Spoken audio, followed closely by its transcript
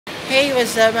Hey,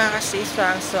 what's up mga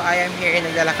kasiswang? So, I am here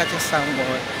naglalakad sa isang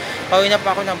mall. Pauwi na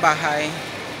pa ako ng bahay.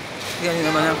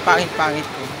 Ganun naman ang pangit-pangit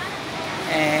ko.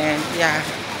 And, yeah.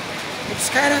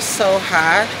 It's kind of so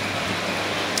hot.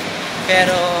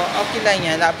 Pero, okay lang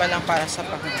yan. Laban lang para sa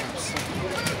pangarap. So,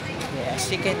 yes,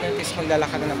 you can notice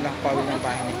maglalakad na naman ako pauwi ng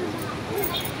bahay.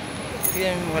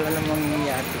 Wala namang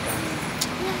nangyayari, diba?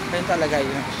 Ganun talaga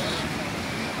yun.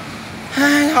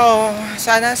 Ay, oh,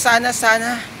 sana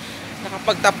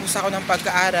nakapagtapos ako ng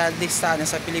pag-aaral. Di sana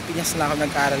sa Pilipinas lang ako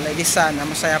nag-aaral. Di sana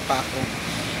masaya pa ako.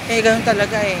 Ganun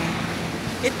talaga eh.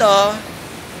 Ito,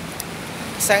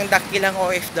 isang dakilang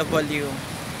OFW.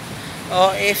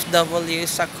 OFW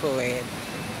sa Kuwait.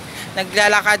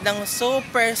 Naglalakad ng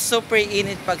super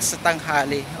init pag sa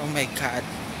tanghali. Oh my God.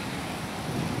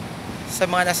 Sa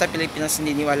mga nasa Pilipinas,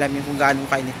 hindi niyo alam kung gaano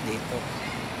kainit dito.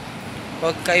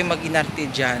 Huwag kayo mag-inarte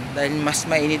dyan dahil mas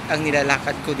mainit ang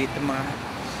nilalakad ko dito mga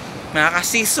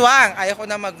kasiswang. Ayoko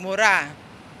na magmura.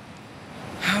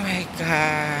 Oh my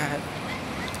God.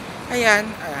 Ayan.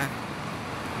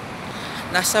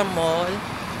 Nasa mall.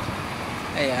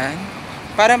 Ayan.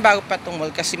 Parang bago pa itong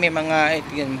mall kasi may mga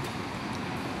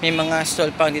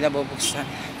stall pang hindi nabubuksan.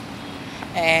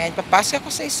 And papasok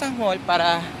ako sa isang mall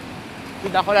para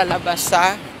hindi ako lalabas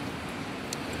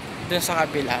dun sa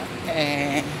kabila.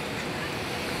 And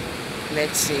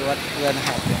let's see what gonna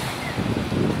happen.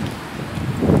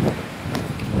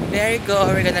 There you go.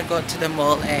 We're gonna go to the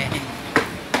mall and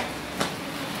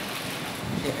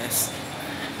yes.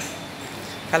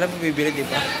 Kala mo bibili,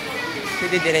 diba?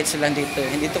 Hindi diretso lang dito.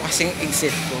 Hindi to kasing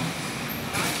exit ko.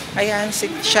 Ayan,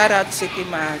 shout out City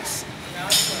Max.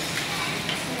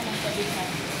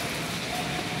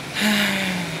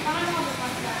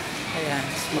 Ayan,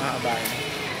 mga bahay.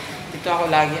 Dito ako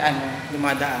lagi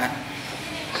dumadaan.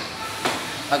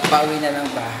 Pagpauwi na ng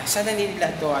bahay. Sana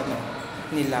nila to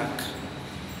nilag.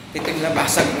 Dito yung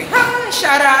labasag ko.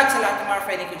 Shout out sa lahat ng mga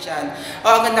friend ko dyan.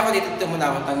 Ang ganda ko dito. Ito muna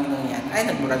ako. Tangin lang yan. Ay,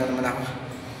 nagmura na naman ako.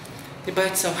 Diba,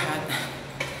 it's so hot.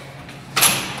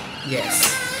 Yes.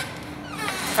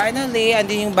 Finally,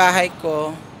 andin yung bahay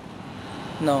ko.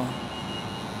 No.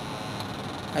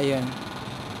 Ayun.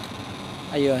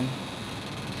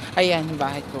 Ayan, yung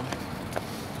bahay ko.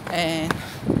 And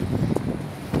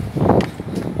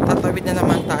tatawid na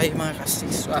naman tayo mga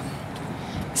kasiswa.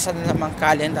 Isa na naman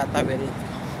kali ang tatawid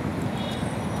dito.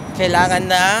 Kailangan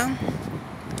ng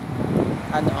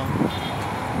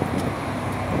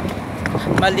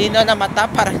malinaw na mata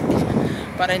para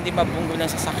hindi mabunggo ng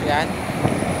sasakyan.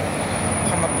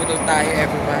 Baka mapudol tayo,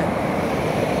 everyone.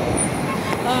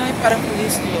 Ay, parang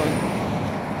police yun.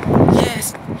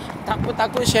 Yes.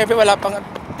 Takbo. Syempre wala pang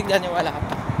tignan niyo, wala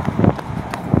pa.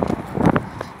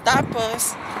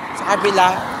 Tapos sa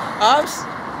kabila,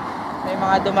 may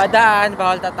mga dumadaan,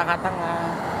 bawal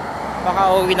tatanga-tanga.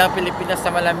 Baka uwi ng Pilipinas sa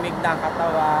malamig na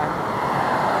katawan.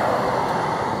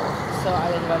 So,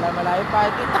 ayun, malayo pa.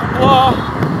 Takbo!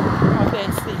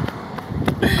 Obviously.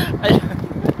 Ayun.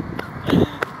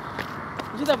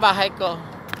 Dito na bahay ko.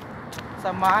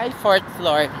 Sa my 4th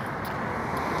floor. Yes.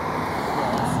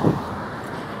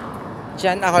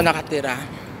 Diyan ako nakatira.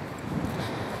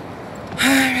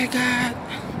 Oh my God.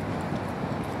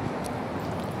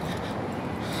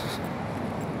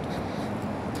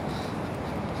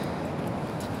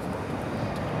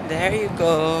 There you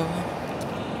go.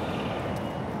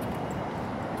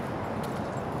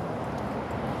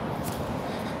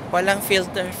 Walang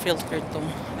filter to.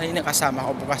 Ay, nakasama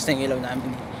ko bukas ng ilaw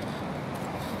namin.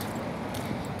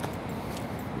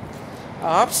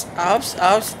 Ops.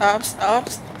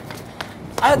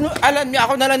 Alam niyo,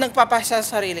 ako na lang nagpapasa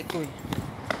sa sarili ko eh.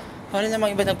 Wala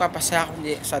namang iba nagpapasa ako,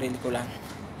 hindi, sarili ko lang.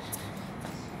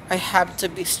 I have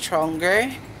to be stronger.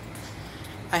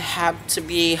 I have to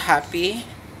be happy.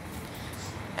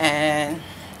 And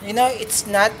it's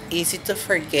not easy to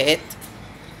forget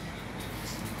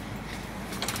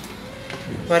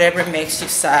whatever makes you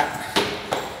sad.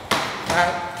 But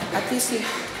at least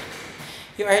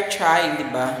you are trying,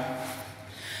 diba?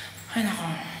 Ay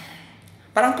nako.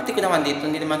 Parang puti ko naman dito,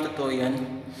 hindi naman totoo yun.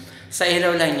 Sa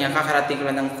ilaw lang niya, kakarating ko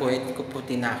lang ng Kuwait,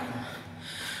 kuputi na ako.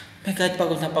 My God,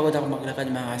 pagod ako maglakad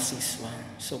mga kasiswa.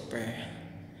 Super.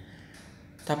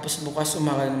 Tapos bukas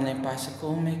umaga naman na yung pasok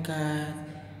ko. Oh my God.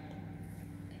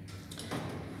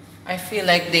 I feel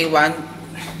like they want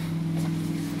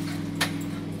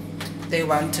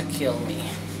to kill me.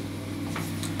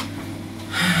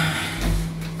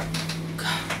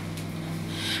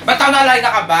 Ba't ako nalagay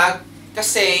nakabag?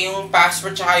 Kasi yung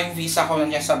passport tsaka yung visa ko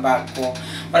niya sa bag ko.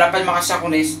 Wala pa naman kasi akong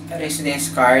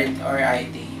residence card or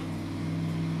ID.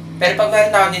 Pero pag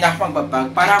meron ako, hindi na ako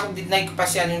magbabag. Para ako dito na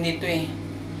dito eh.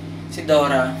 Si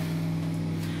Dora.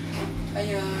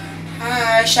 Ayun.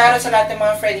 Hi! Shoutout sa lahat ng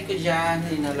mga friend ko dyan.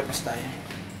 Hindi nalabas tayo.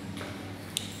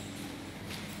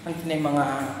 Ang na yung mga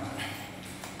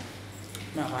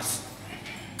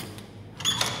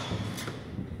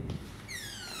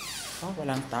oh,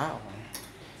 walang tao.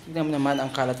 Tignan mo naman ang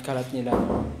kalat-kalat nila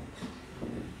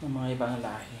ng mga ibang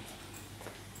lahi.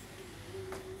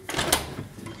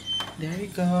 There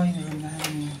we go. Yung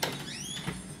namin.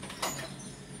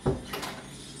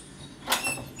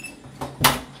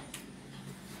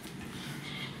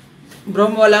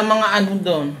 Bro, walang mga ano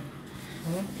doon.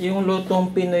 Yung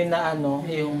lutong Pinoy na ano,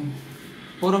 yung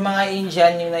puro mga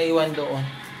Indian yung naiwan doon.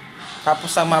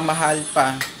 Tapos ang mamahal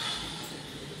pa.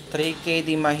 3K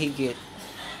di mahigit.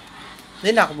 Hindi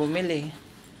na ako bumili.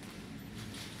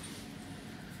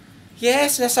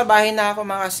 Yes, nasa bahay na ako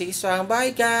mga siswang.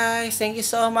 Bye guys. Thank you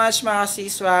so much mga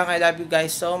siswang. I love you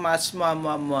guys so much. Mwah,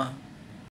 mwah, mwah.